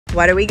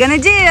What are we gonna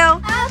do? A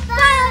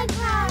frog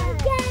hunt!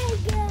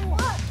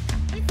 Look,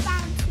 we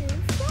found 2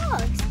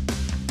 frogs.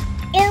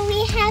 And we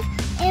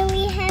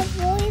have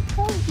roly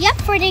polies. Yep,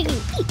 for they can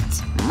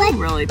eat. Oh,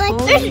 roly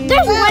polies.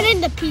 There's one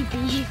in the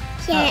pee-pee.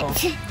 Yeah. Uh-oh.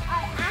 I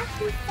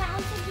actually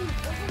found something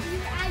over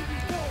here I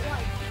don't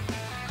like.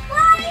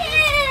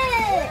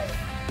 Quiet!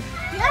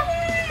 Yep,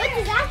 but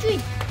there's actually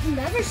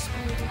another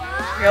spider.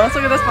 Here, let's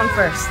look at this one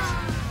first.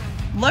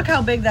 Look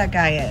how big that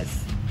guy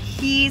is.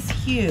 He's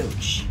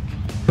huge.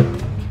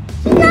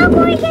 He's not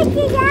going to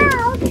get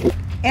out.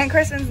 Aunt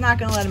Kristen's not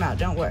gonna let him out,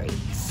 don't worry.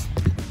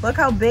 Look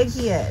how big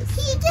he is.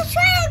 He's just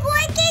trying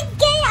to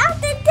get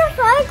out the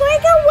frog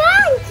going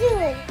around to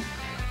it.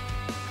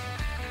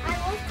 I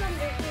looked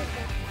under here,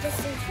 but this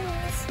is a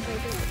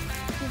spider.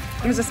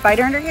 There's a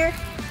spider under here?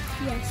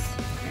 Yes.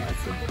 Yeah,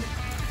 let's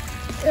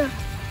see.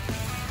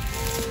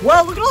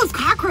 Whoa, look at all those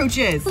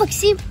cockroaches. Look,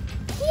 see?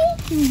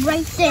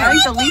 Right there. I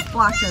think the leaf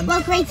blocked him.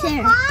 Look right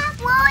there.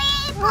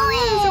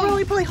 Oh, it's a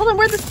roly poly. Hold on,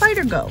 where'd the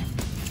spider go?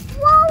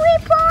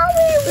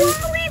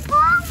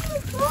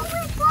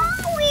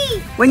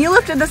 When you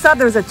lifted this up,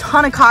 there was a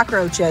ton of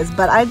cockroaches,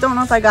 but I don't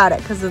know if I got it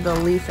because of the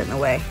leaf in the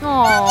way.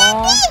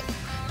 Aww.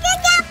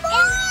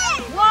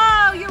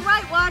 Whoa, you're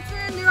right,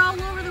 Watson. They're all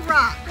over the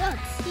rock. Look,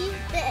 see?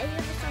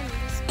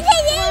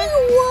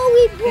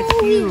 It's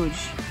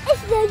huge.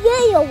 It's the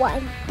little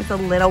one. It's a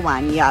little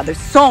one. Yeah, there's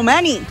so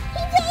many. He's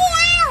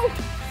out.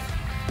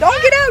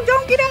 Don't get out.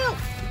 Don't get out.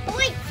 Oh,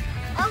 wait.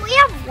 Oh, we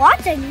have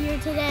Watson here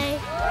today.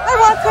 Hi,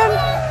 Watson.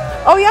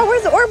 Oh, yeah,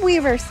 where's the orb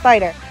weaver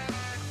spider?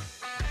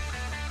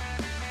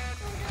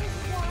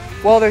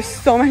 Whoa, there's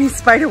so many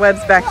spider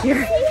webs back here.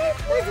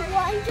 There's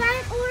one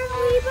giant orb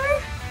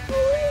weaver.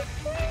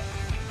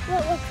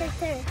 Look right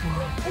there.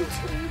 And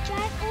 2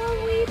 giant orb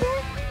weaver.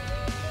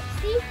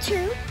 See,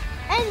 2.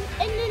 And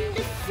then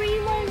the 3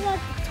 ones at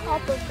the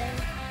top of them.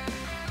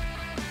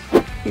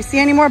 You see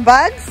any more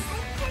bugs?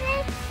 Can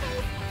I see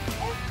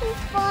if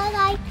before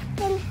I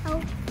can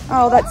help?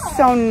 Oh, that's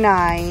so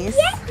nice.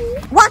 Yeah.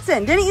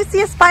 Watson, didn't you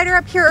see a spider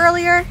up here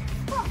earlier?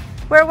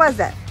 Where was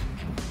it?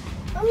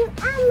 I'm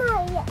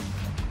not yet.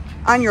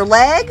 On your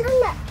leg? I'm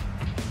not.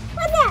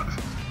 What's that?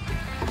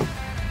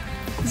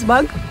 It's a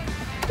bug?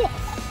 Yes.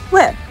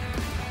 Where?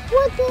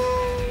 What's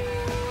that?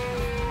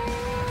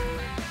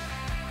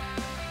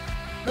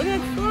 Look at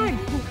that slug.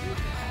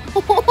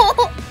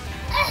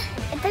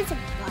 It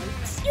doesn't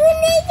bite. You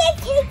need to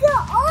take it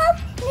off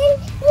and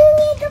you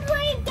need to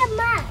break them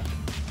up.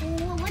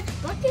 Well, which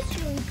bucket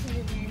should we put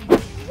it in?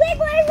 We're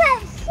going to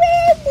have 3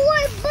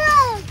 more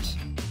bugs.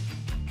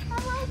 How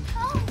about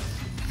toads?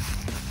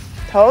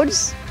 Toads?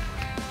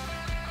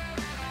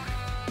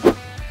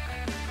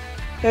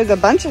 There's a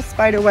bunch of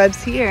spider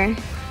webs here.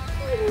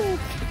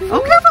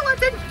 Oh, careful,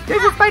 Watson.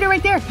 There's a spider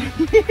right there.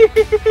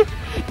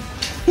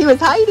 He was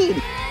hiding.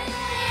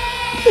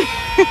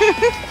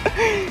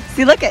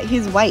 See, look at,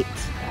 he's white.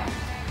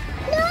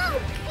 No,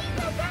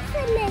 people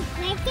doesn't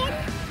make chicken.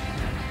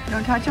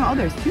 Don't touch him. Oh,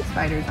 there's 2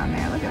 spiders on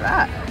there. Look at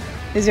that.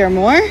 Is there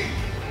more? I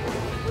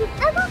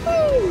don't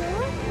think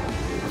more.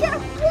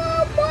 Just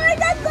 1 more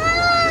to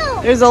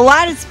go. There's a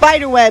lot of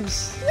spider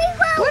webs. We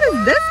want What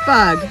is this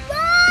bug? more.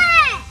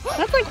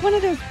 That's like one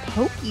of those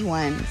pokey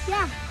ones.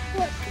 Yeah.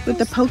 With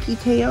the pokey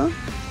tail.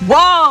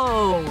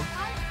 Whoa! Look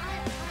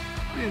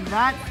at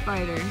that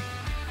spider.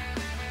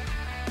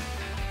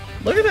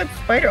 Look at that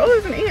spider. Oh,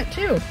 there's an ant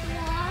too.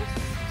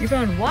 You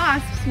found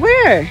wasps?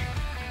 Where?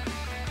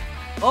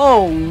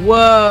 Oh,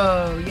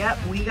 whoa. Yep,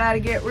 we gotta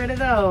get rid of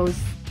those.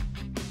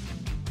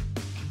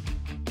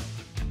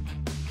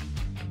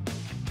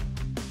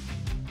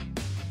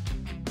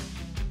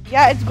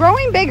 Yeah, it's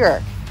growing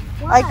bigger.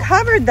 I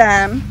covered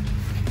them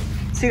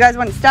so you guys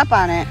wouldn't step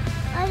on it.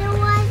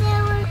 Otherwise,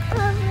 it would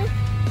cover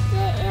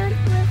the ants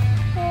with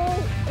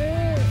whole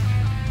earth.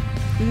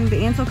 You think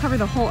the ants will cover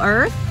the whole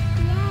earth?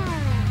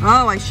 Yeah.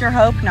 Oh, I sure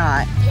hope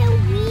not. Can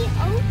we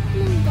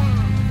open that?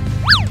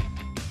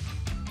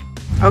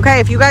 Okay,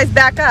 if you guys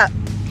back up.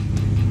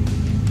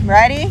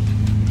 Ready?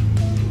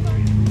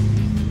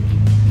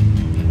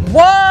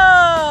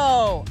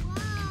 Whoa!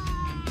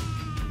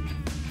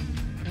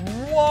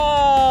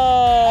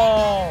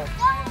 Whoa! There's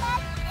so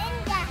much in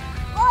that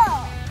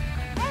bowl.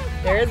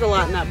 There is a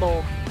lot in that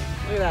bowl.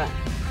 Look at that.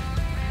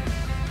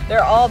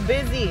 They're all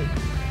busy.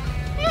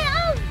 They're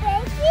all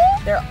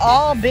busy. They're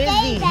all Say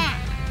busy. that.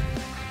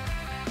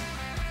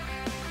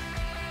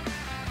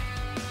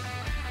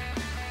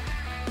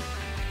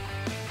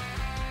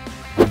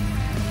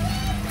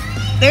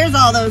 There's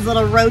all those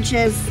little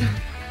roaches.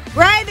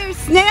 Right, there's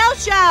snail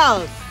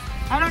shells.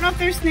 I don't know if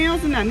there's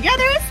snails in them. Yeah,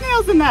 there is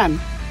snails in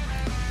them.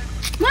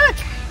 Look.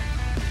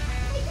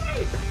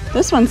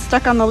 This one's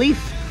stuck on the leaf.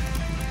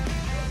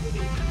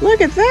 Look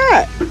at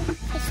that.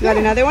 You got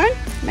another one?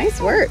 Nice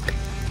work.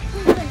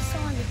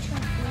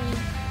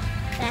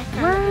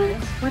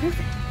 What is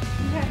it?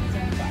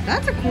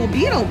 That's a cool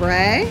beetle,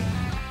 Bray.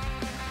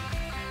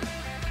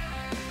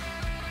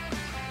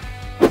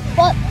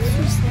 What?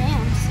 Some snails.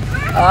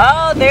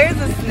 Oh, there's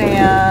the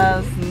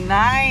snails.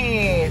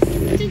 Nice.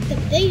 I think the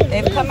big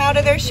They've come out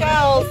of their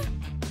shells.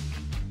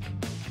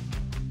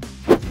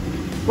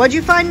 What'd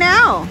you find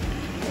now?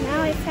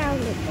 Now I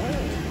found the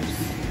worms.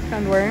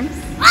 Found worms?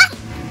 Ah!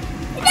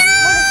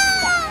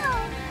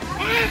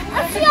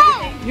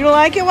 No! You don't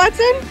like it,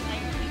 Watson?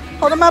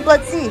 Hold them up,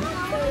 let's see.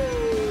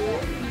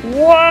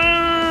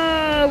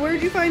 Wow!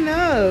 Where'd you find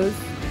those?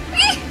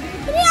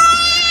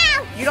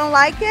 You don't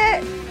like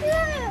it?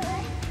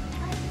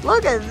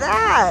 Look at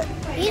that.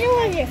 Either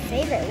one's your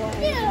favorite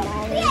one.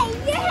 Yeah,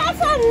 you have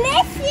some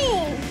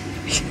missing.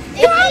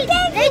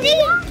 They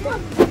didn't.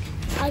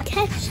 I'll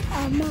catch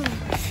a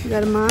moth. You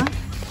got a moth?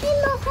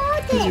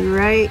 In He's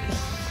right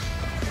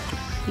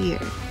here.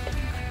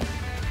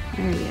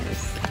 There he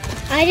is.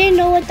 I didn't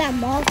know what that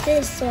moth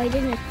is, so I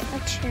didn't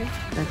touch her.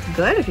 That's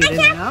good if you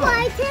didn't know.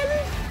 I can't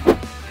fight him.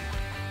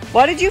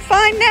 What did you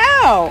find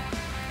now?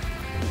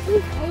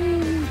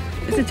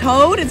 Is it a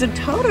toad? Is it a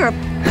toad or a...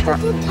 It's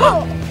a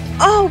toad.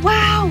 Oh,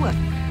 wow!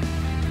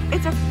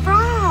 It's a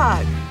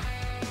frog!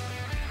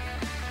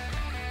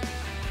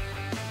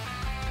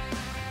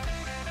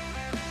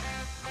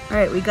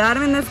 Alright, we got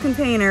him in this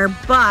container,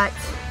 but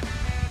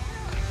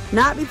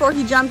not before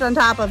he jumped on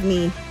top of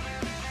me.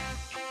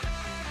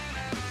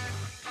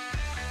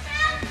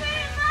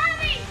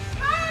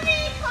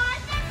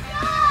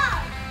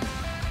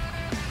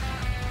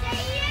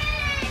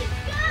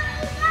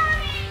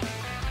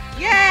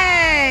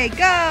 Yay,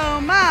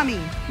 go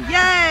mommy!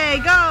 Yay,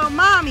 go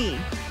mommy!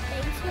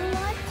 Thanks for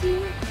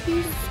watching.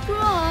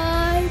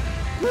 Subscribe.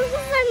 Where's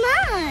my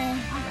mom?